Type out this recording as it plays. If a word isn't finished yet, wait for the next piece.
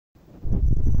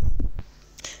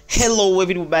Hello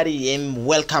everybody and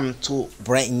welcome to a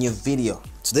brand new video.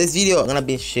 Today's video I'm gonna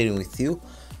be sharing with you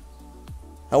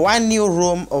one new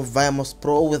ROM of Vmos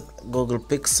Pro with Google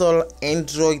Pixel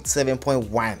Android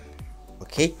 7.1.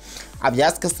 Okay, I've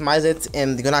just customized it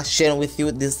and I'm gonna share with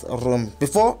you this ROM.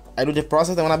 Before I do the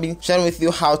process, I'm gonna be sharing with you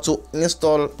how to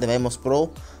install the Vmos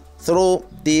Pro through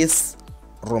this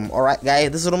ROM. Alright guys,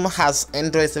 this ROM has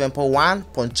Android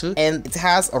 7.1.2 and it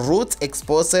has root,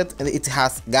 Xposet, and it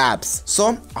has gaps.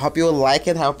 So I hope you will like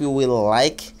it. I hope you will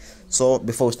like. So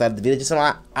before we start the video, just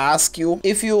wanna ask you,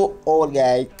 if you're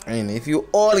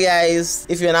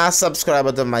not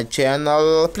subscribed to my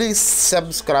channel, please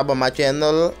subscribe on my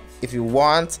channel. If you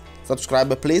want,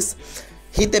 subscribe, please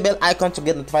hit the bell icon to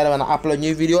get notified when I upload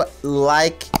new video.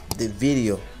 Like the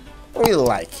video, really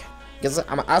like. Yes,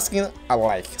 I'm asking a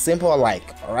like, simple like.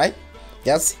 All right,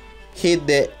 just hit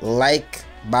the like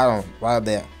button right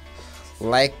there,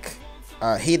 like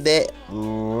hit the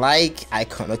like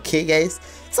icon. Okay guys,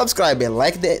 subscribe and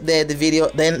like the video.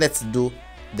 Then let's do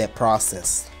the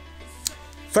process.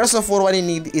 First of all, what you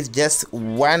need is just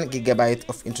 1 GB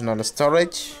of internal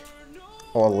storage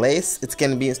or less. It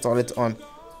can be installed on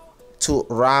 2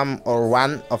 RAM or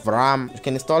 1 of RAM. You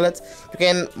can install it. You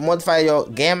can modify your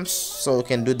games so you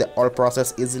can do the whole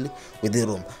process easily with the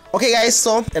ROM. Okay guys,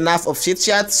 so enough of chit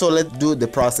chat, so let's do the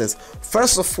process.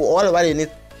 First of all, what you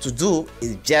need to do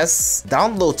is just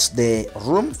download the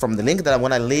ROM from the link that I'm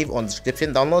gonna leave on the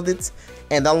description. Download it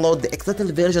and download the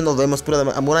external version of Vmos Pro.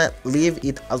 I'm gonna leave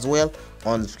it as well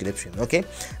on the description. Okay,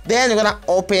 then you're gonna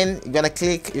open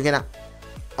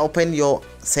your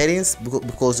settings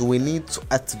because we need to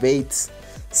activate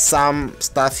some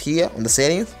stuff here on the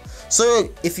settings. So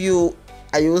if you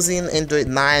are using Android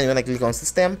 9, you're gonna click on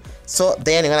system. So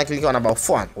then you're gonna click on about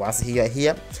phone. Once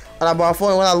here on about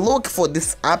phone, you're gonna look for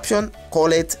this option,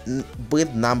 call it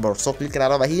build number. So click it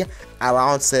over here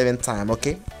around 7 times.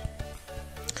 Okay,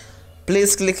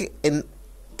 please click and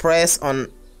press on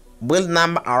build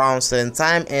number around 7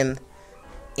 times and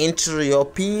enter your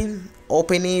pin.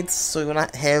 Open it. So you're gonna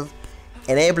have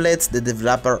enabled the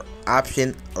developer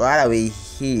option right away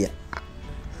here.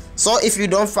 So if you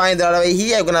don't find it right away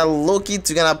here, you're gonna look it.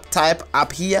 You're gonna type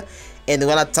up here and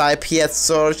you're gonna type here,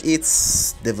 search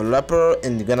its developer,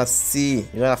 and you're gonna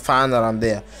find around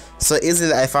there. So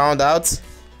easily I found out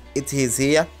it is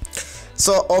here.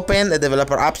 So open the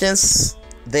developer options,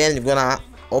 then you're gonna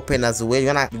open as well.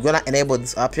 You're gonna enable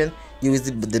this option. Use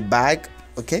the bag.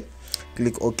 Okay,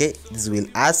 click OK. This will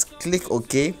ask, click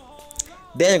OK.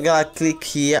 Then you're gonna click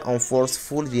here on force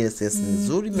full GNSS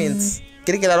measurements.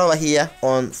 Click it over here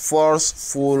on force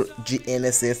full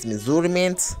GNSS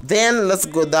measurements. Then let's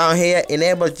go down here,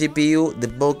 enable GPU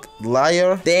debug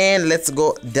layer. Then let's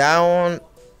go down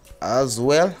as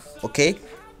well. Okay,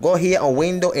 go here on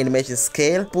window animation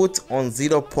scale, put on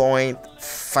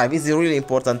 0.5. It's really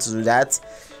important to do that.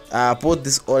 Put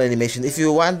this all animation. If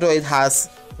you want to, it has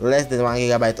less than 1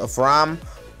 GB of RAM,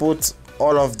 put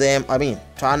all of them,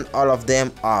 turn all of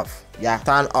them off. Yeah,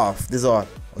 turn off this all.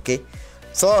 Okay,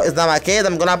 so it's not my case.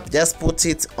 I'm gonna just put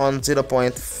it on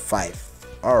 0.5.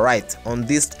 all right, on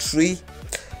these 3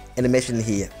 animation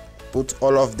here, put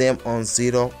all of them on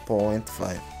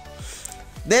 0.5.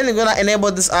 then you're gonna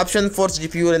enable this option, force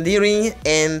GPU rendering,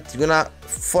 and you're gonna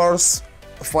force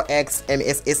 4x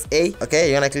MSSA.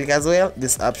 Okay, you're gonna click as well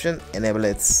this option, enable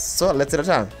it. So let's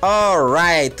return. All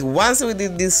right, once we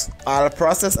did this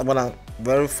process, I'm gonna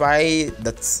verify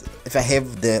that if I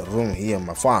have the ROM here on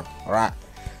my phone. All right,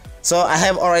 so I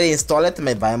have already installed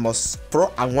my Vmos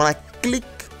Pro. I'm gonna click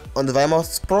on the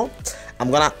Vmos Pro. I'm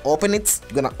gonna open it.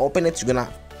 You're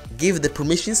gonna give the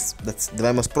permissions that the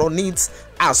Vmos Pro needs.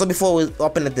 So before we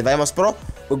open the Vmos Pro,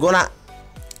 we're gonna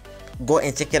go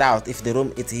and check it out if the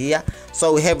ROM is here.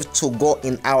 So we have to go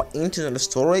in our internal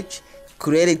storage,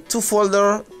 create 2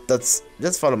 folders. That's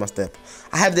just follow my step.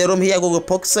 I have the ROM here, Google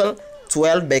Pixel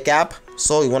 12 backup.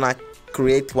 So you wanna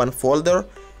create 1 folder,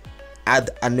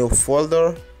 add a new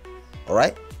folder. All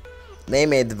right,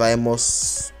 name it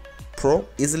Vmos Pro,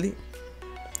 easily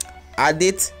add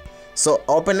it. So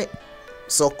open it.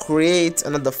 So create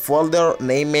another folder,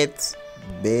 name it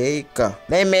backup.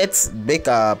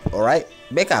 All right,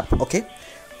 backup. Okay,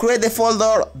 create the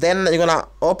folder. Then you're gonna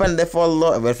open the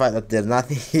folder and verify that there's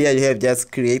nothing here. You have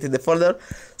just created the folder,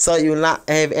 so you will not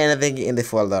have anything in the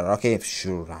folder. Okay,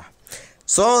 sure.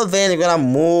 So then you're gonna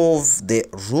move the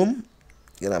ROM.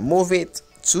 You're gonna move it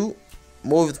to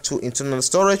internal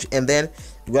storage, and then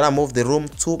you're gonna move the ROM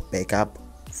to backup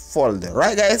folder.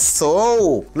 Right guys,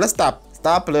 so let's stop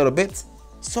a little bit.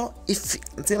 So if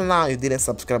until now you didn't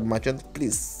subscribe to my channel,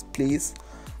 please,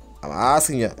 I'm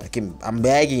asking you, I'm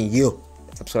begging you,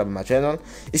 subscribe to my channel.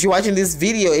 If you're watching this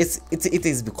video, it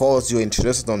is because you're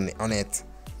interested on it.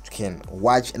 You can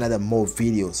watch another more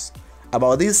videos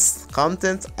about this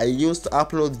content. I used to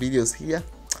upload videos here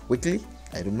weekly.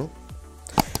 I don't know.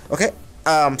 Okay,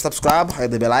 subscribe,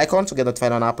 hit the bell icon to get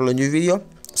notified when I upload a new video.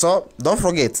 So don't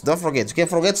forget. You can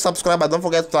forget to subscribe, but don't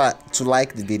forget to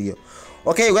like the video.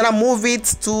 Okay, we're gonna move it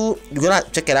to. You're gonna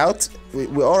check it out.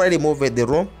 We already moved the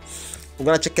room. We're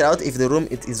gonna check it out if the room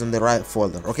it is on the right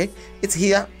folder. Okay, it's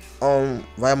here on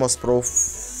Vmos Pro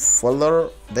folder,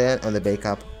 then on the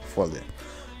backup folder.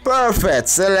 Perfect.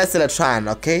 So let's try it.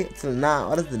 Okay, so now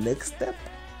what is the next step?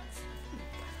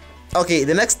 Okay,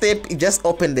 the next step is just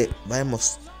open the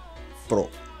Vmos Pro.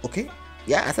 Okay,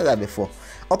 yeah, I said that before.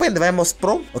 Open the Vmos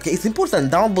Pro. Okay, it's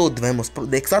important, download the Vmos Pro,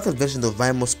 the extracted version of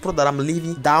Vmos Pro that I'm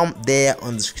leaving down there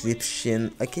on the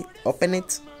description. Okay, open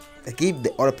it, give the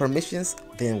all permissions,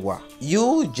 then what?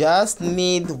 You just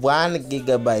need 1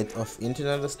 GB of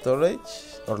internal storage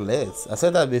or less. I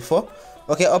said that before.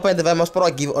 Okay, open the Vmos Pro,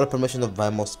 give all permission of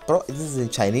Vmos Pro. This is in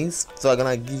Chinese, so I'm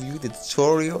gonna give you the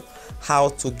tutorial how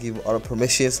to give all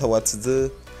permissions, what to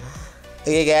do.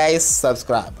 Okay guys,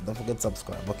 subscribe, don't forget to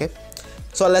subscribe. Okay,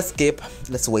 so let's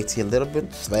wait here a little bit.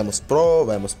 Vmos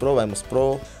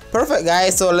Pro. Perfect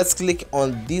guys, so let's click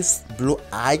on this blue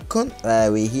icon right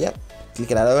away here.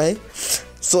 Click it right away.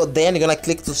 So then you're gonna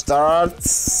click to start.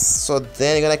 So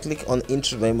then you're gonna click on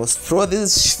Intro Vmos Pro.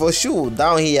 This is for sure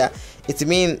down here. It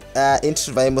means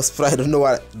Intro Vmos Pro. I don't know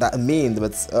what that means,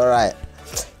 but alright.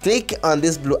 Click on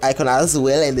this blue icon as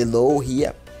well in the low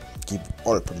here. Give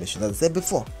all permission as I said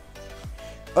before.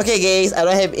 Okay guys, I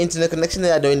don't have internet connection.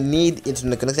 I don't need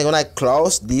internet connection. I'm gonna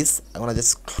close this. I'm gonna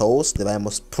just close the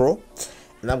Vmos Pro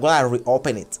and I'm gonna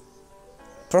reopen it.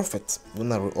 Perfect. I'm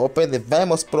gonna reopen the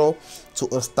Vmos Pro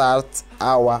to start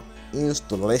our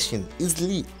installation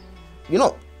easily. You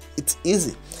know, it's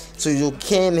easy. So you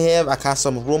can have a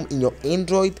custom ROM in your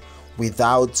Android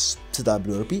without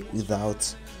TWRP,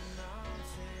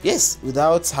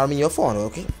 without harming your phone.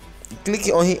 Okay, click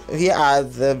on here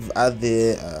at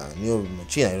the new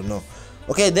machine. I don't know.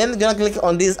 Okay, then you're gonna click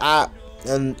on this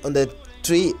and on the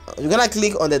three. You're gonna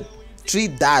click on the 3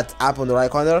 dot up on the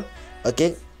right corner.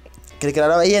 Okay, click it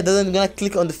over here. Then you're gonna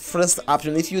click on the first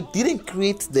option. If you didn't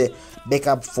create the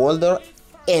backup folder,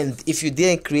 and if you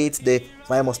didn't create the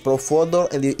Vmos Pro folder,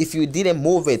 and if you didn't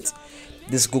move it,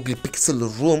 this Google Pixel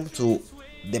room to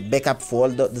the backup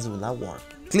folder, this will not work.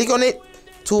 Click on it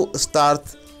to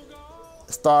start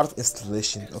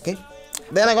installation. Okay,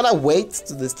 then I'm gonna wait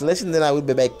to the installation, then I will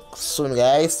be back soon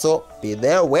guys, so be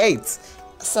there. Wait,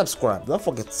 subscribe, don't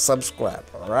forget to subscribe.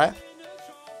 All right,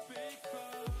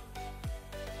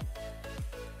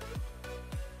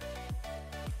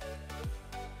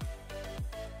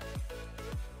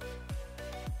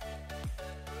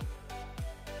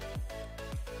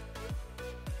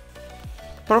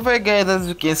 perfect guys, as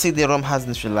you can see the ROM has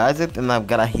initialized and I've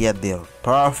got here the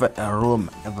perfect ROM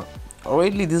ever.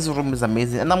 Really, this room is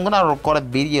amazing, and I'm gonna record a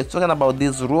video talking about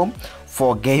this room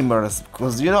for gamers,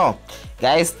 because you know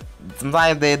guys,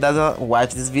 sometimes they doesn't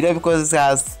watch this video because it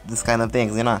has this kind of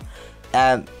things, you know,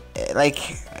 and like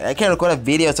I can record a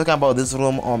video talking about this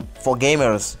room for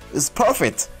gamers. It's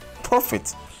perfect.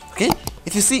 Okay,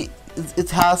 if you see it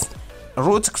has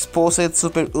root Xposet,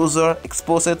 super user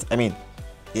Xposet, I mean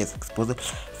yes, Xposet,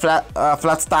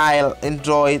 flat style,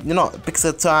 Android, you know,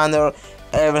 pixel toner,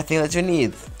 everything that you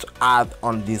need to add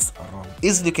on this ROM.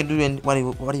 Easily you can do what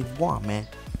you want, man.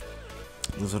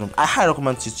 This ROM, I highly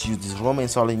recommend you to use this ROM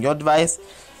installing your device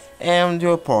and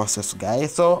your process,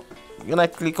 guys. So you're gonna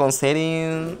click on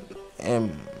settings,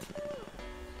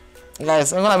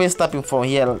 guys. I'm gonna be stopping from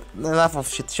here. Enough of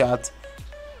shit chat,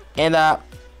 and I'm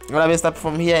gonna be stopping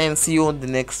from here and see you in the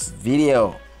next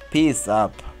video. Peace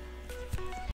up.